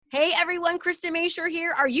Hey everyone, Krista Mayshore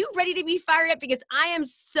here. Are you ready to be fired up? Because I am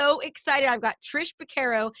so excited. I've got Trish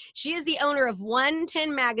Beccaro. She is the owner of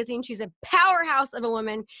 110 Magazine. She's a powerhouse of a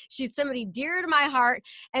woman. She's somebody dear to my heart.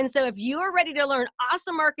 And so if you are ready to learn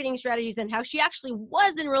awesome marketing strategies and how she actually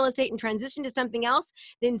was in real estate and transitioned to something else,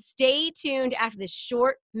 then stay tuned after this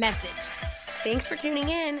short message. Thanks for tuning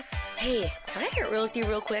in. Hey, can I get real with you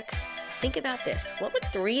real quick? Think about this. What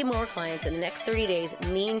would 3 more clients in the next 30 days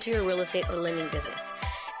mean to your real estate or lending business?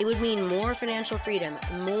 It would mean more financial freedom,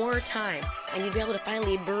 more time, and you'd be able to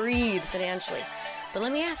finally breathe financially. But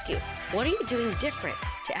let me ask you, what are you doing different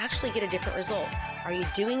to actually get a different result? Are you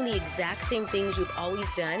doing the exact same things you've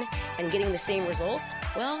always done and getting the same results?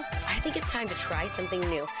 Well, I think it's time to try something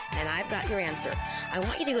new, and I've got your answer. I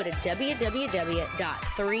want you to go to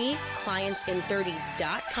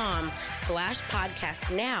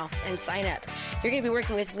www.3clientsin30.com/podcast now and sign up. You're going to be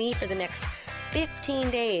working with me for the next 15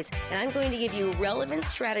 days, and I'm going to give you relevant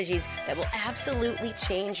strategies that will absolutely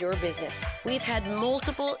change your business. We've had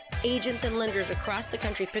multiple agents and lenders across the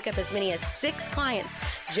country pick up as many as 6 clients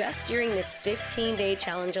just during this 15-day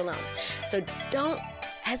challenge alone. So don't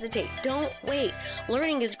hesitate. Don't wait.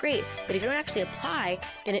 Learning is great, but if you don't actually apply,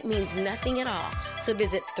 then it means nothing at all. So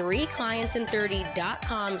visit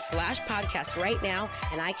 3clientsin30.com/podcast right now,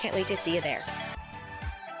 and I can't wait to see you there.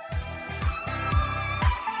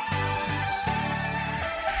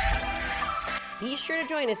 Be sure to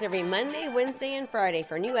join us every Monday, Wednesday, and Friday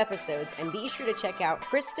for new episodes, and be sure to check out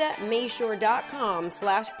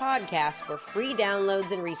KristaMayshore.com/podcast for free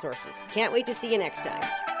downloads and resources. Can't wait to see you next time.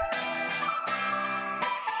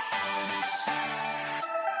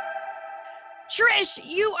 Trish,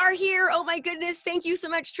 you are here. Oh my goodness. Thank you so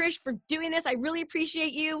much, Trish, for doing this. I really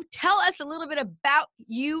appreciate you. Tell us a little bit about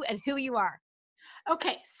you and who you are.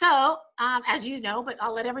 Okay, so as you know, but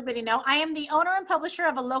I'll let everybody know, I am the owner and publisher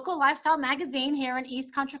of a local lifestyle magazine here in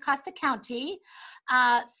East Contra Costa County.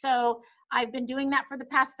 So I've been doing that for the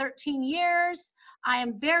past 13 years. I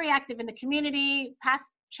am very active in the community,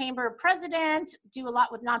 past chamber president, do a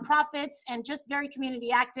lot with nonprofits, and just very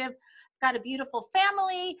community active. Got a beautiful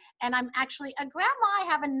family, and I'm actually a grandma. I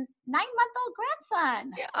have a 9-month-old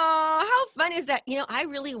grandson. Oh, how fun is that? You know, I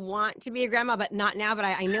really want to be a grandma, but not now. But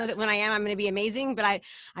I know that when I am, I'm going to be amazing. But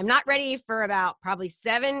I'm not ready for about probably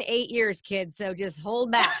 7-8 years, kids. So just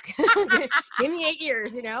hold back. Give me 8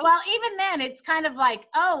 years, you know? Well, even then, it's kind of like,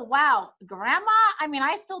 oh, wow, grandma? I mean,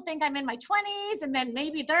 I still think I'm in my 20s and then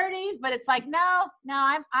maybe 30s, but it's like, no,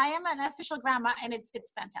 I am an official grandma, and it's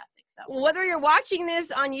fantastic. So whether you're watching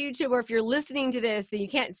this on YouTube or if you're listening to this and you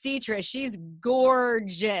can't see Trish, she's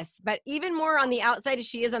gorgeous, but even more on the outside as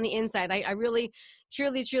she is on the inside. I really,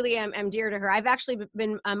 truly am dear to her. I've actually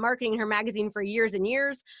been marketing her magazine for years and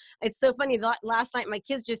years. It's so funny. Last night, my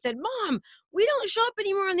kids just said, Mom, we don't show up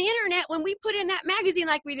anymore on the internet when we put in that magazine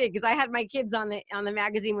like we did. Because I had my kids on the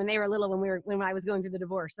magazine when they were little, when I was going through the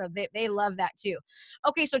divorce. So they love that too.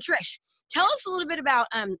 Okay. So Trish, tell us a little bit about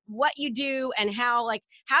what you do and how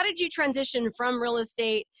did you transition from real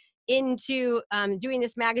estate into doing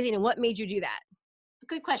this magazine, and what made you do that?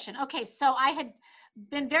 Good question. Okay, so I had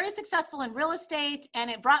been very successful in real estate, and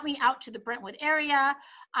it brought me out to the Brentwood area.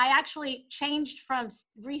 I actually changed from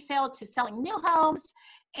resale to selling new homes,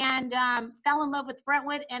 and fell in love with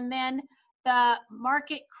Brentwood. And then the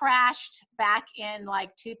market crashed back in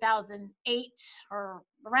like 2008 or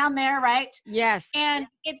around there, right? Yes. And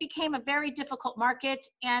it became a very difficult market.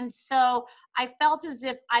 And so I felt as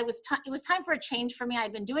if it was time for a change for me.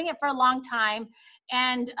 I'd been doing it for a long time,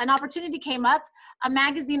 and an opportunity came up. A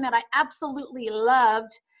magazine that I absolutely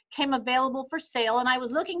loved came available for sale, and I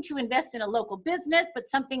was looking to invest in a local business, but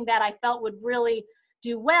something that I felt would really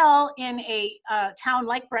do well in a town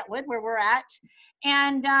like Brentwood, where we're at.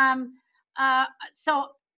 And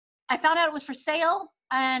so I found out it was for sale,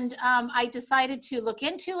 and I decided to look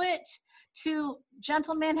into it. 2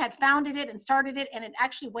 gentlemen had founded it and started it, and it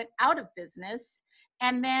actually went out of business.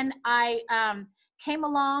 And then I came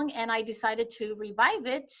along and I decided to revive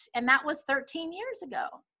it, and that was 13 years ago.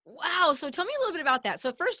 Wow. So tell me a little bit about that.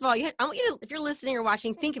 So first of all, I want you to, if you're listening or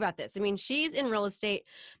watching, think about this. I mean, she's in real estate,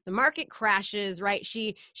 the market crashes, right?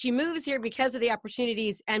 She moves here because of the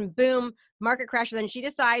opportunities, and boom, market crashes, and she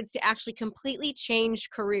decides to actually completely change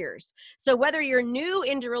careers. So whether you're new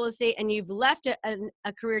into real estate and you've left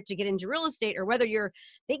a career to get into real estate, or whether you're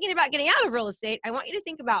thinking about getting out of real estate, I want you to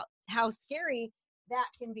think about how scary that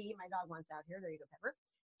can be. My dog wants out here. There you go, Pepper.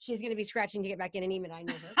 She's going to be scratching to get back in, and even I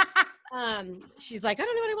know her. She's like, I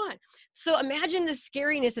don't know what I want. So imagine the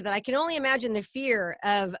scariness of that. I can only imagine the fear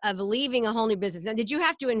of leaving a whole new business. Now, did you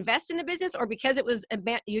have to invest in the business, or because it was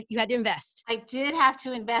you had to invest? I did have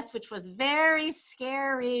to invest, which was very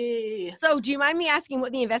scary. So do you mind me asking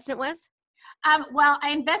what the investment was? Well, I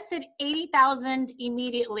invested 80,000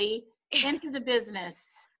 immediately into the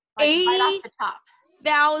business, like right off the top.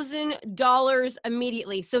 $1,000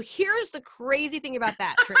 immediately. So here's the crazy thing about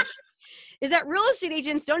that, Trish. Is that real estate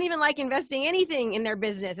agents don't even like investing anything in their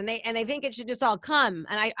business, and they think it should just all come.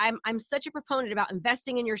 And I'm such a proponent about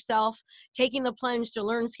investing in yourself, taking the plunge to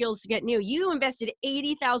learn skills to get new. You invested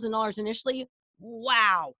 $80,000 initially.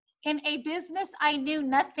 Wow. In a business I knew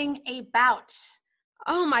nothing about.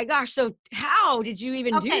 Oh my gosh. So how did you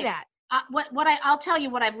even do that? I'll tell you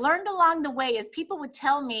what I've learned along the way is people would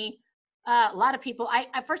tell me, a lot of people, I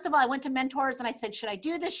first of all, I went to mentors and I said, should I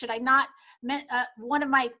do this? Should I not? One of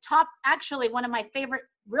my favorite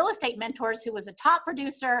real estate mentors, who was a top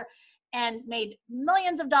producer and made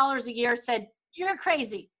millions of dollars a year, said, you're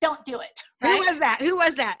crazy. Don't do it. Right? Who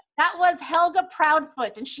was that? That was Helga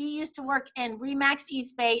Proudfoot. And she used to work in Remax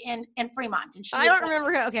East Bay in Fremont. And I don't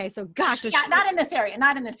remember her. Okay. So gosh. Yeah, not in this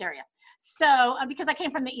area. So because I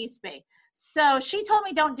came from the East Bay. So she told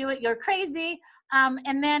me, don't do it. You're crazy.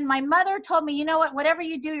 And then my mother told me, you know what, whatever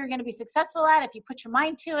you do, you're going to be successful at if you put your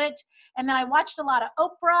mind to it. And then I watched a lot of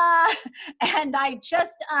Oprah and I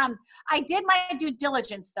did my due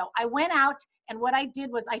diligence though. I went out and what I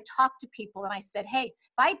did was I talked to people and I said, hey,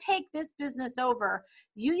 if I take this business over,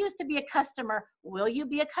 you used to be a customer. Will you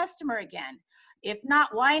be a customer again? If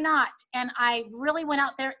not, why not? And I really went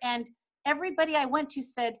out there and everybody I went to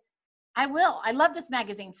said, I will. I love this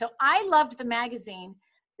magazine. So I loved the magazine.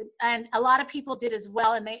 And a lot of people did as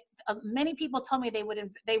well. And many people told me they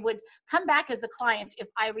would come back as a client if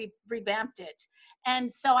I revamped it.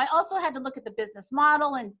 And so I also had to look at the business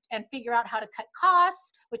model and figure out how to cut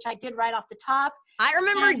costs, which I did right off the top. I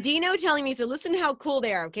remember Dino telling me, so listen to how cool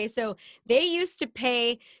they are. Okay. So they used to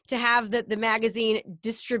pay to have the magazine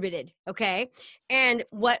distributed. Okay. And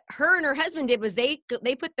what her and her husband did was they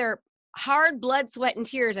put their hard blood, sweat, and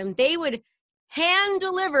tears, and they would hand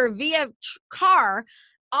deliver via car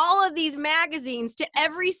all of these magazines to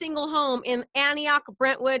every single home in Antioch,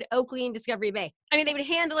 Brentwood, Oakley, and Discovery Bay. I mean, they would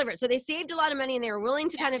hand deliver it. So they saved a lot of money and they were willing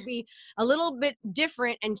to kind of be a little bit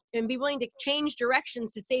different and be willing to change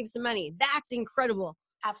directions to save some money. That's incredible.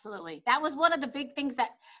 Absolutely. That was one of the big things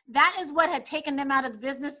that is what had taken them out of the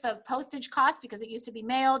business, the postage cost, because it used to be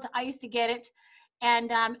mailed. I used to get it.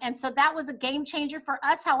 And so that was a game changer for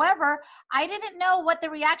us. However, I didn't know what the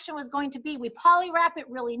reaction was going to be. We poly wrap it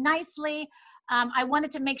really nicely. I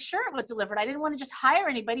wanted to make sure it was delivered. I didn't want to just hire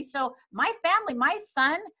anybody. So my family, my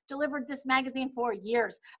son delivered this magazine for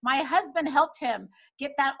years. My husband helped him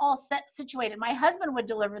get that all situated. My husband would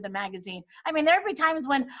deliver the magazine. I mean, there would be times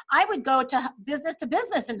when I would go to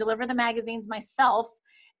business and deliver the magazines myself.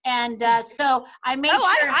 And so I made sure.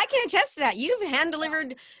 I can attest to that. You've hand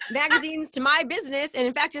delivered magazines to my business. And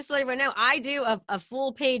in fact, just to let everyone know, I do a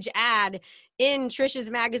full page ad in Trisha's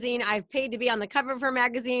magazine. I've paid to be on the cover of her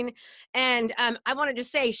magazine. And I wanted to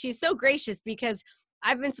say she's so gracious because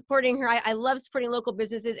I've been supporting her. I love supporting local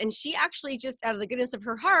businesses. And she actually just out of the goodness of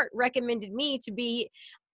her heart recommended me to be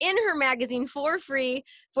in her magazine for free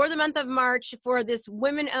for the month of March for this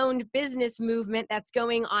women-owned business movement that's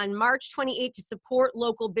going on March 28th to support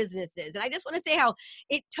local businesses. And I just want to say how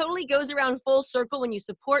it totally goes around full circle when you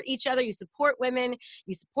support each other, you support women,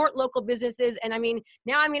 you support local businesses. And I mean,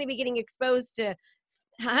 now I'm going to be getting exposed to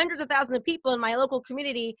hundreds of thousands of people in my local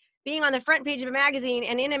community being on the front page of a magazine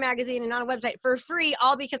and in a magazine and on a website for free,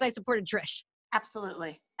 all because I supported Trish.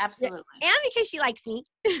 Absolutely. Absolutely. And because she likes me.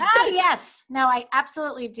 Yes. No, I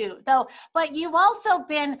absolutely do. Though, but you've also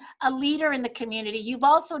been a leader in the community. You've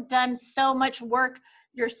also done so much work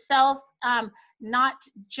yourself, not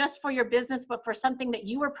just for your business, but for something that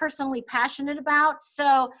you were personally passionate about.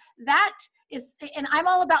 So that is, and I'm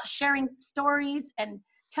all about sharing stories and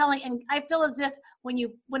telling, and I feel as if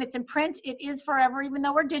when it's in print, it is forever, even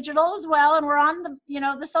though we're digital as well. And we're on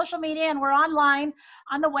the social media and we're online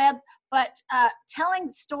on the web, but telling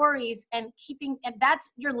stories and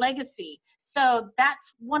that's your legacy. So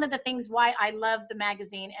that's one of the things why I love the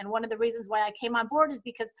magazine. And one of the reasons why I came on board is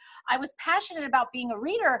because I was passionate about being a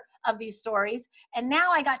reader of these stories. And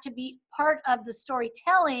now I got to be part of the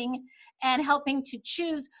storytelling and helping to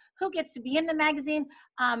choose who gets to be in the magazine,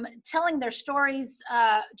 telling their stories,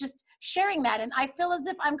 just sharing that. And I feel as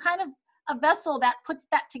if I'm kind of a vessel that puts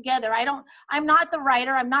that together. I'm not the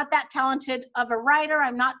writer. I'm not that talented of a writer.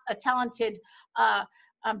 I'm not a talented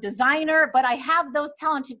designer, but I have those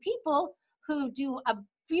talented people who do a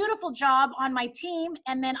beautiful job on my team.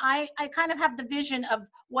 And then I kind of have the vision of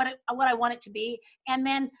what I want it to be. And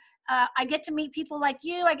then I get to meet people like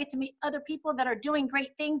you. I get to meet other people that are doing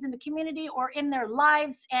great things in the community or in their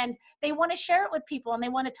lives, and they want to share it with people and they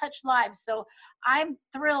want to touch lives. So I'm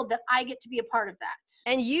thrilled that I get to be a part of that.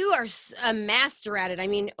 And you are a master at it. I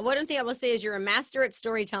mean, one thing I will say is you're a master at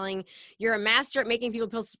storytelling. You're a master at making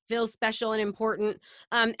people feel special and important.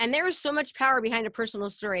 And there is so much power behind a personal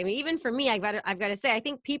story. I mean, even for me, I've got to say, I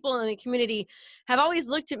think people in the community have always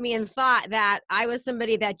looked at me and thought that I was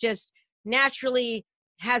somebody that just naturally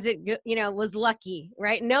has it, was lucky,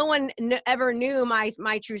 right? No one ever knew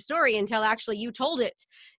my true story until actually you told it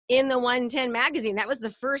in the 110 magazine. That was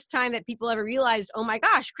the first time that people ever realized, oh my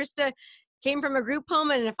gosh, Krista came from a group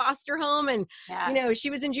home and a foster home, and yes.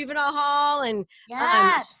 She was in juvenile hall, and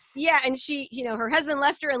yes. and she, her husband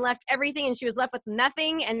left her and left everything, and she was left with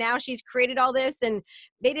nothing, and now she's created all this, and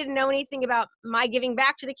they didn't know anything about my giving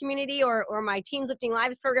back to the community or my Teens Lifting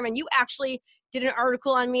Lives program, and you actually did an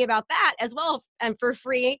article on me about that as well, and for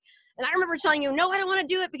free. And I remember telling you, no, I don't want to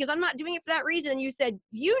do it because I'm not doing it for that reason. And you said,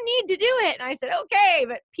 you need to do it. And I said, okay,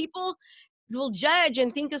 but people will judge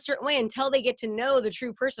and think a certain way until they get to know the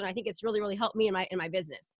true person. I think it's really, really helped me in my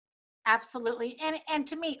business. Absolutely. And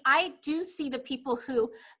to me, I do see the people who,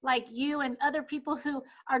 like you and other people who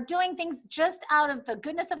are doing things just out of the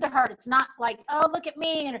goodness of their heart. It's not like, oh, look at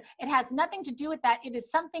me. And it has nothing to do with that. It is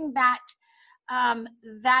something that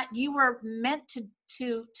that you were meant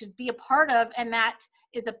to be a part of, and that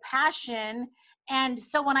is a passion. And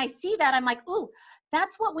so when I see that, I'm like, ooh,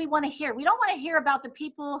 that's what we want to hear. We don't want to hear about the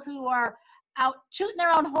people who are out shooting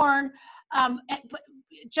their own horn, but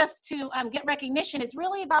just to get recognition. It's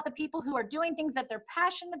really about the people who are doing things that they're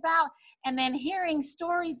passionate about, and then hearing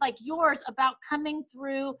stories like yours about coming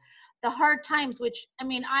through the hard times, which, I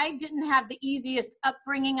mean, I didn't have the easiest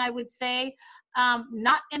upbringing, I would say.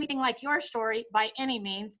 Not anything like your story by any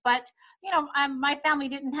means, but my family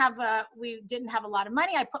didn't have we didn't have a lot of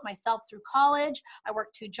money. I put myself through college. I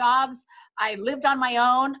worked 2 jobs. I lived on my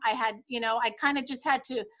own. I had, I kind of just had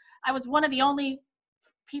to, I was one of the only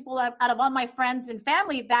people out of all my friends and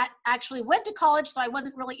family that actually went to college. So I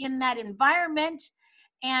wasn't really in that environment.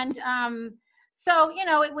 And so,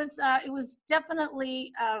 it was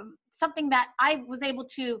definitely something that I was able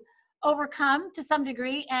to overcome to some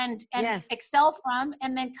degree and Yes. excel from,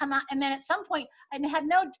 and then come out. And then at some point, I had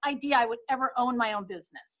no idea I would ever own my own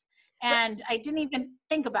business. And I didn't even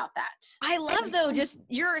think about that. I love, though, just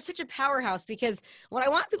you're such a powerhouse, because what I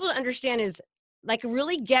want people to understand is, like,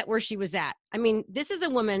 really get where she was at. I mean, this is a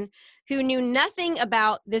woman who knew nothing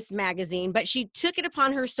about this magazine, but she took it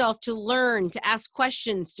upon herself to learn, to ask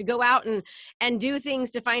questions, to go out and do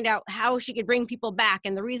things to find out how she could bring people back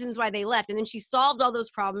and the reasons why they left. And then she solved all those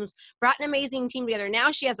problems, brought an amazing team together.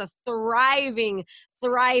 Now she has a thriving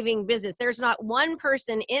business. There's not one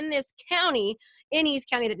person in this county, in East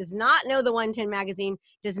County, that does not know the 110 magazine,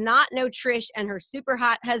 does not know Trish and her super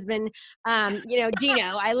hot husband,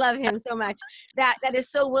 Dino. I love him so much. That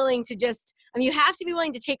is so willing to just, you have to be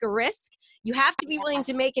willing to take a risk. You have to be willing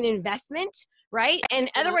to make an investment, right? And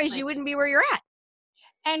otherwise you wouldn't be where you're at.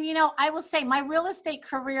 And, I will say my real estate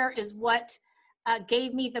career is what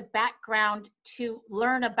gave me the background to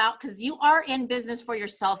learn about, because you are in business for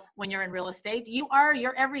yourself when you're in real estate.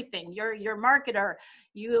 You're everything. You're marketer.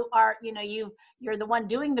 You are, you're the one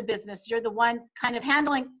doing the business. You're the one kind of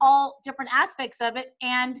handling all different aspects of it.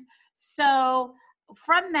 And so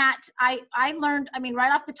from that, I learned,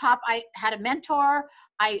 right off the top, I had a mentor.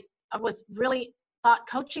 I was really thought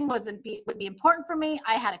coaching would be important for me.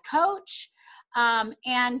 I had a coach,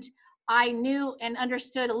 and I knew and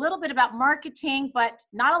understood a little bit about marketing, but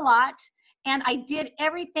not a lot. And I did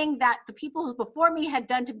everything that the people who before me had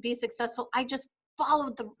done to be successful. I just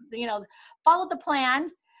followed the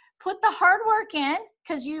plan, put the hard work in,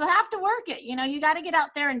 because you have to work it. You got to get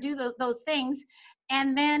out there and do those things.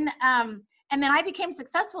 And then I became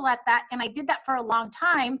successful at that, and I did that for a long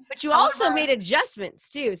time. But you also made adjustments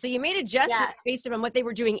too. So you made adjustments based on what they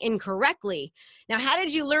were doing incorrectly. Now, how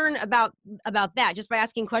did you learn about that? Just by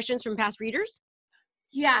asking questions from past readers?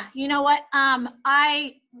 Yeah, you know what?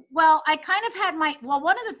 I kind of had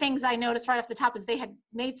one of the things I noticed right off the top is they had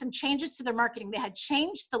made some changes to their marketing. They had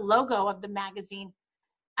changed the logo of the magazine.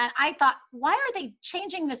 And I thought, why are they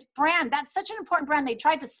changing this brand? That's such an important brand. They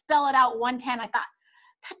tried to spell it out 110. I thought,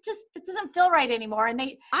 that doesn't feel right anymore. And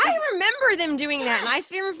I remember them doing that. And I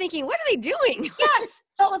remember thinking, what are they doing? Yes.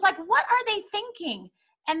 So it was like, what are they thinking?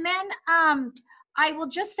 And then I will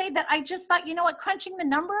just say that I just thought, crunching the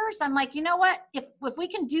numbers, I'm like, if we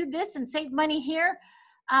can do this and save money here,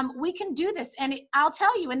 we can do this. And I'll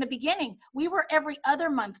tell you, in the beginning, we were every other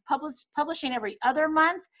month, publishing every other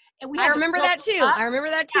month. And we I remember that too. I remember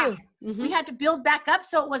that too. We had to build back up.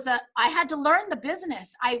 So it was I had to learn the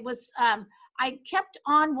business. I kept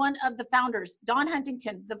on one of the founders, Don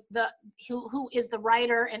Huntington, who is the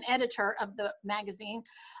writer and editor of the magazine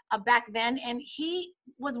back then. And he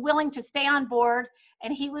was willing to stay on board,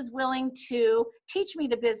 and he was willing to teach me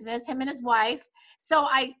the business, him and his wife. So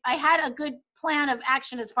I had a good plan of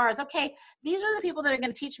action as far as, okay, these are the people that are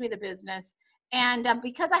going to teach me the business. And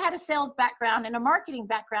because I had a sales background and a marketing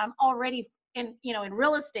background already in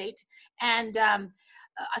real estate, and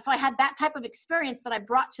so I had that type of experience that I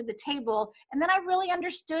brought to the table. And then I really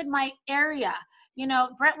understood my area.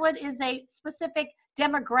 Brentwood is a specific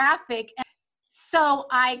demographic. So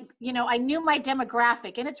I knew my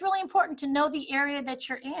demographic, and it's really important to know the area that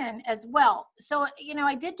you're in as well. So,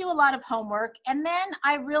 I did do a lot of homework, and then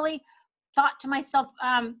I really thought to myself,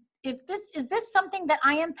 is this something that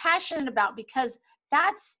I am passionate about? Because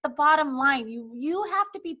that's the bottom line. You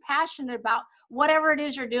have to be passionate about whatever it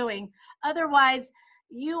is you're doing. Otherwise,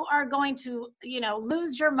 you are going to,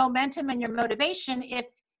 lose your momentum and your motivation if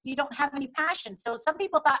you don't have any passion. So some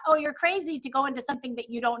people thought, oh, you're crazy to go into something that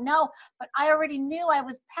you don't know. But I already knew I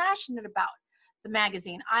was passionate about the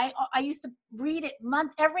magazine. I used to read it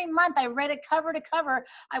every month. I read it cover to cover.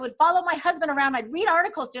 I would follow my husband around. I'd read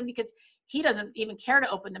articles to him because he doesn't even care to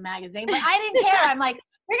open the magazine, but I didn't care. I'm like,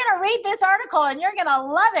 you're going to read this article and you're going to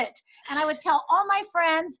love it. And I would tell all my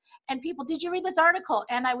friends and people, did you read this article?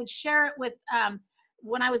 And I would share it with,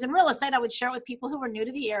 when I was in real estate, I would share it with people who were new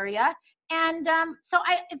to the area. And so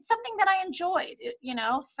it's something that I enjoyed,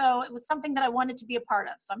 so it was something that I wanted to be a part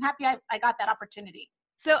of. So I'm happy I got that opportunity.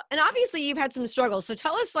 So, and obviously you've had some struggles. So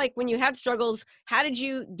tell us, like, when you had struggles, how did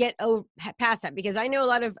you get past that? Because I know a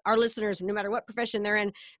lot of our listeners, no matter what profession they're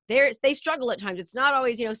in, they struggle at times. It's not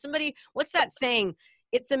always, somebody, what's that saying?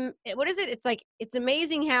 What is it? It's like, it's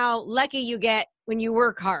amazing how lucky you get when you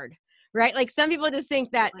work hard, right? Like some people just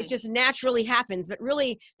think that it just naturally happens, but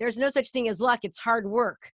really there's no such thing as luck. It's hard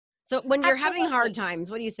work. So when you're having hard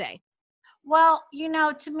times, what do you say? Well,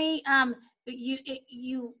 to me,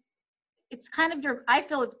 it's kind of I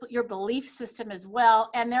feel it's your belief system as well.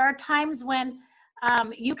 And there are times when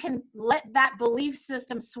you can let that belief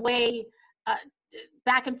system sway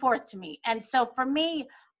back and forth to me. And so for me,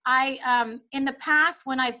 I in the past,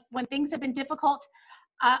 when things have been difficult,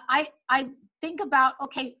 I think about,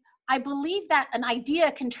 okay, I believe that an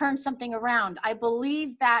idea can turn something around. I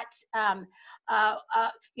believe that,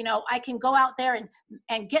 I can go out there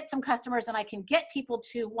and get some customers, and I can get people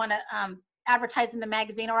to want to advertise in the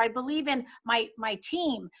magazine, or I believe in my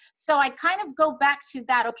team. So I kind of go back to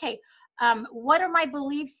that. Okay, what are my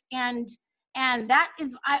beliefs? And that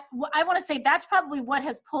is, I want to say that's probably what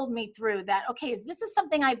has pulled me through that. Okay, this is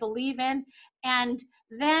something I believe in. And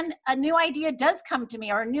then a new idea does come to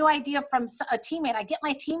me, or a new idea from a teammate. I get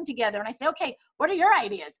my team together and I say, okay, what are your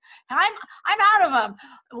ideas? I'm out of them.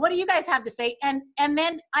 What do you guys have to say? And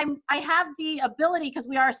then I have the ability, because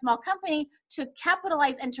we are a small company, to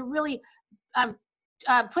capitalize and to really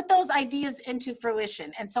put those ideas into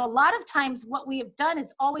fruition. And so a lot of times what we have done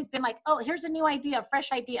has always been like, oh, here's a new idea, a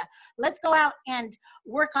fresh idea. Let's go out and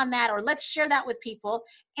work on that, or let's share that with people.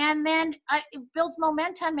 And then it builds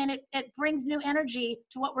momentum, and it brings new energy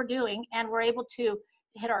to what we're doing. And we're able to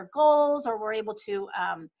hit our goals, or we're able to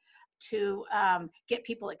get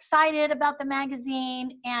people excited about the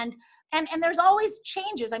magazine. And there's always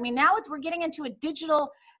changes. I mean, now we're getting into a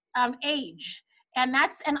digital age. And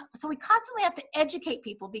so we constantly have to educate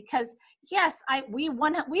people, because yes, we've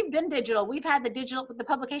been digital. We've had the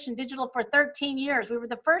publication digital for 13 years. We were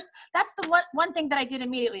the first. That's the one thing that I did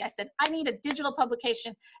immediately. I said, I need a digital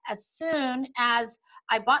publication as soon as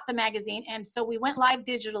I bought the magazine. And so we went live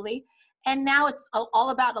digitally, and now it's all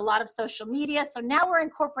about a lot of social media. So now we're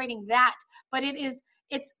incorporating that, but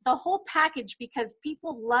it's the whole package, because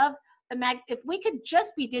people love if we could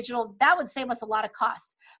just be digital, that would save us a lot of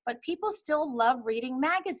cost. But people still love reading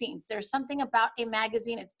magazines. There's something about a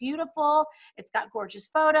magazine. It's beautiful. It's got gorgeous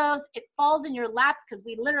photos. It falls in your lap, because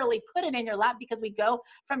we literally put it in your lap, because we go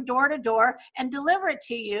from door to door and deliver it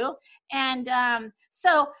to you. And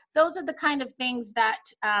so those are the kind of things that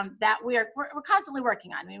we're constantly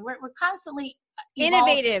working on. I mean, we're constantly evolve.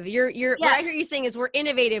 Innovative. You're what I Yes. hear you saying is we're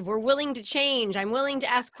innovative. We're willing to change. I'm willing to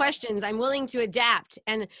ask questions. I'm willing to adapt.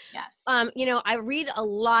 And Yes. I read a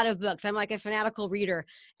lot of books. I'm like a fanatical reader,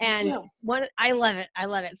 Me and too. I love it. I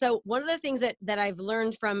love it. So one of the things that I've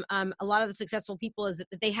learned from a lot of the successful people is that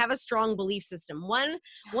they have a strong belief system. One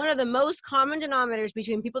of the most common denominators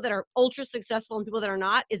between people that are ultra successful and people that are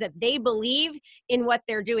not is that they believe in what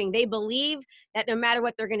they're doing. They believe that no matter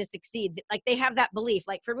what, they're going to succeed. Like they have that belief.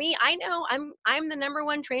 Like for me, I know I'm the number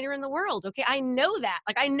one trainer in the world. Okay, I know that.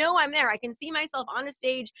 Like I know I'm there. I can see myself on a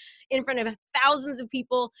stage in front of thousands of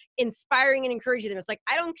people, inspiring and encouraging them. It's like,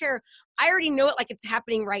 I don't care. I already know it like it's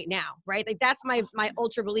happening right now, right? Like that's my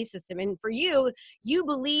ultra belief system. And for you, you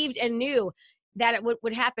believed and knew that it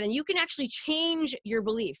would happen. And you can actually change your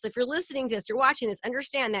beliefs. So if you're listening to this, you're watching this,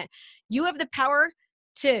 understand that you have the power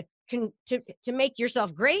to make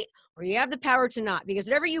yourself great, or you have the power to not, because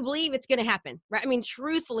whatever you believe, it's going to happen, right? I mean,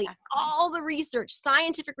 truthfully, all the research,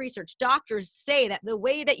 scientific research, doctors say that the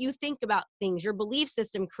way that you think about things, your belief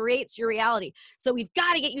system creates your reality. So we've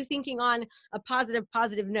got to get you thinking on a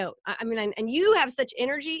positive note. I mean, and you have such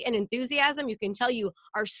energy and enthusiasm. You can tell you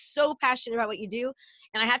are so passionate about what you do.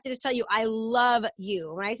 And I have to just tell you, I love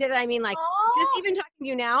you. When I say that, I mean, like, just even talking to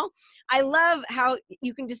you now, I love how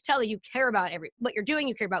you can just tell that you care about what you're doing.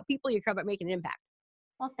 You care about people. You care about making an impact.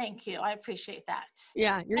 Well, thank you. I appreciate that.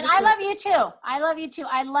 Yeah. And I love you too. I love you too.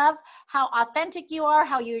 I love how authentic you are,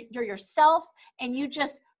 how you're yourself, and you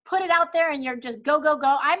just put it out there and you're just go, go,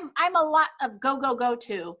 go. I'm a lot of go, go, go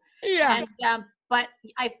too. Yeah. And, but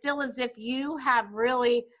I feel as if you have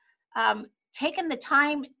really taken the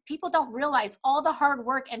time. People don't realize all the hard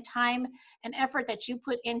work and time and effort that you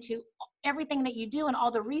put into everything that you do and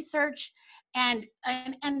all the research and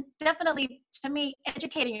definitely, to me,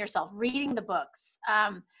 educating yourself, reading the books.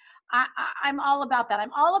 I'm all about that.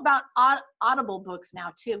 I'm all about Audible books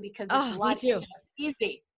now too, because it's a lot easier. It's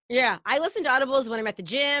easy. Yeah, I listen to audibles when I'm at the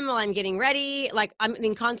gym, while I'm getting ready. Like, I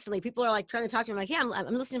mean, constantly people are like trying to talk to me. I'm like, yeah,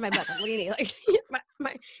 I'm listening to my book. Like, what do you need?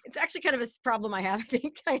 Like, it's actually kind of a problem I have, I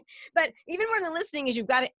think. But even more than listening is you've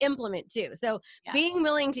got to implement too. So being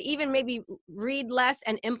willing to even maybe read less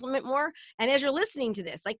and implement more. And as you're listening to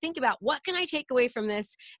this, like, think about what can I take away from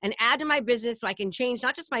this and add to my business so I can change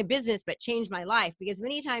not just my business, but change my life. Because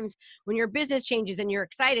many times when your business changes and you're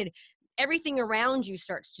excited, everything around you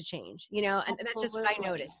starts to change, and that's just what I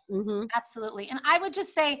noticed. Mm-hmm. Absolutely. And I would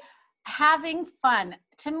just say having fun.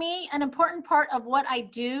 To me, an important part of what I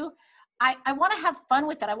do, I want to have fun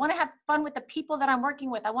with it. I want to have fun with the people that I'm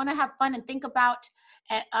working with. I want to have fun and think about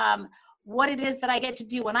what it is that I get to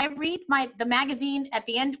do. When I read the magazine at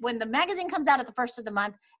the end, when the magazine comes out at the first of the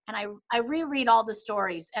month, and I reread all the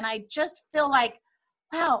stories, and I just feel like,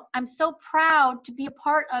 wow, I'm so proud to be a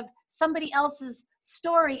part of somebody else's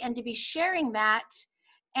story and to be sharing that.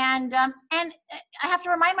 And I have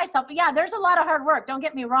to remind myself, yeah, there's a lot of hard work, don't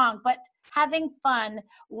get me wrong, but having fun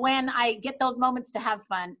when I get those moments to have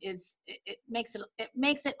fun it makes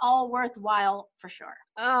it all worthwhile for sure.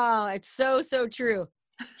 Oh, it's so true.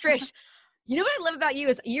 Trish, you know what I love about you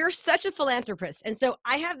is you're such a philanthropist. And so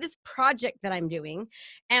I have this project that I'm doing,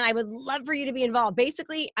 and I would love for you to be involved.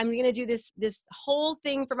 Basically, I'm going to do this whole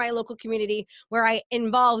thing for my local community where I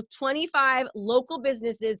involve 25 local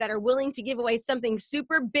businesses that are willing to give away something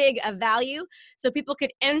super big of value so people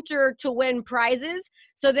could enter to win prizes.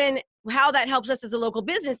 So then how that helps us as a local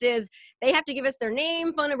business is they have to give us their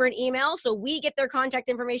name, phone number, and email. So we get their contact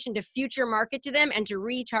information to future market to them and to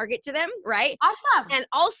retarget to them, right? Awesome. And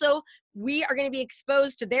also we are going to be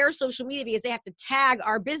exposed to their social media because they have to tag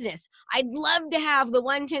our business. I'd love to have the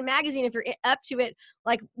 110 magazine, if you're up to it,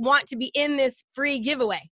 like want to be in this free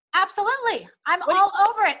giveaway. Absolutely. I'm all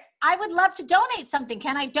over it. I would love to donate something.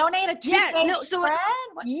 Can I donate a two-page spread?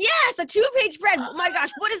 Yes, a 2-page spread. Oh my gosh.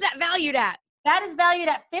 What is that valued at? That is valued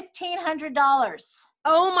at $1,500.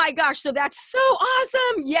 Oh my gosh. So that's so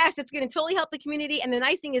awesome. Yes, it's going to totally help the community. And the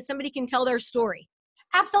nice thing is somebody can tell their story.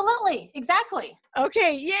 Absolutely. Exactly.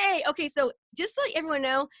 Okay. Yay. Okay. So just to let everyone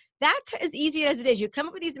know, that's as easy as it is. You come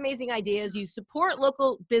up with these amazing ideas. You support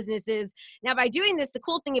local businesses. Now, by doing this, the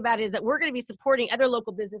cool thing about it is that we're going to be supporting other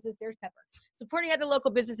local businesses. There's Pepper. Supporting other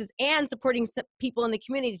local businesses and supporting some people in the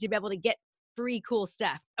community to be able to get free cool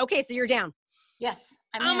stuff. Okay. So you're down. Yes.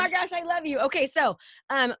 Oh my gosh, I love you. Okay, so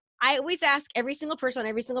I always ask every single person on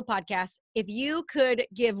every single podcast, if you could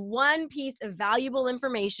give one piece of valuable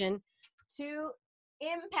information to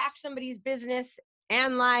impact somebody's business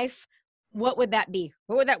and life, what would that be?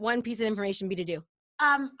 What would that one piece of information be to do?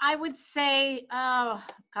 I would say, oh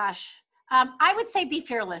gosh. I would say be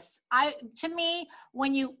fearless. To me,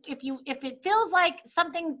 if it feels like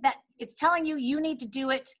something that it's telling you need to do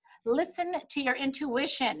it, listen to your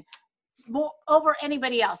intuition. more over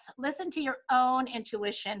anybody else. Listen to your own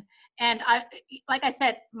intuition. And I, like I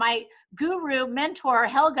said, my guru mentor,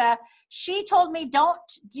 Helga, she told me, don't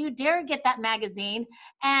you dare get that magazine.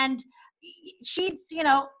 And she's,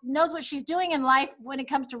 knows what she's doing in life when it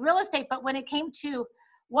comes to real estate. But when it came to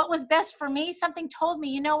what was best for me, something told me,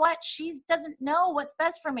 you know what? She doesn't know what's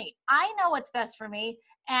best for me. I know what's best for me.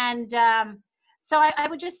 And so I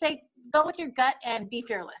would just say, go with your gut and be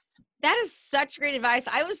fearless. That is such great advice.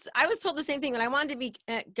 I was told the same thing when I wanted to be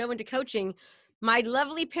go into coaching. My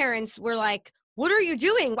lovely parents were like, "What are you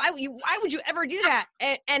doing? Why would you ever do that?"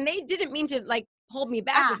 And they didn't mean to like hold me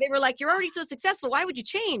back. But they were like, "You're already so successful. Why would you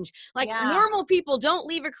change? Like normal people don't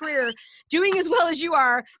leave a career doing as well as you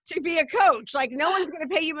are to be a coach. Like no one's going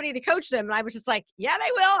to pay you money to coach them." And I was just like, "Yeah, they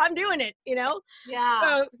will. I'm doing it." Yeah.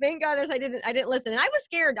 So thank goodness I didn't listen. And I was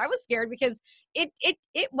scared. I was scared because it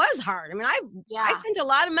was hard. I mean, I spent a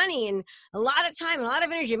lot of money and a lot of time and a lot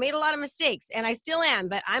of energy, made a lot of mistakes, and I still am,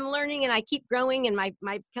 but I'm learning and I keep growing, and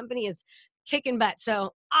my company is kicking butt.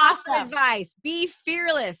 So awesome advice. Be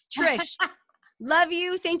fearless, Trish. Love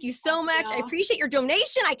you. Thank you so much. I appreciate your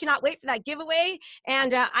donation. I cannot wait for that giveaway.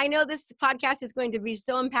 And I know this podcast is going to be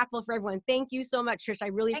so impactful for everyone. Thank you so much, Trish. I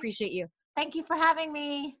really appreciate you. Thank you for having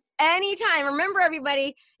me. Anytime. Remember,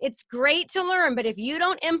 everybody, it's great to learn, but if you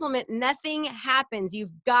don't implement, nothing happens.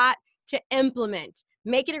 You've got to implement.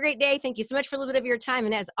 Make it a great day. Thank you so much for a little bit of your time.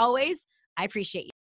 And as always, I appreciate you.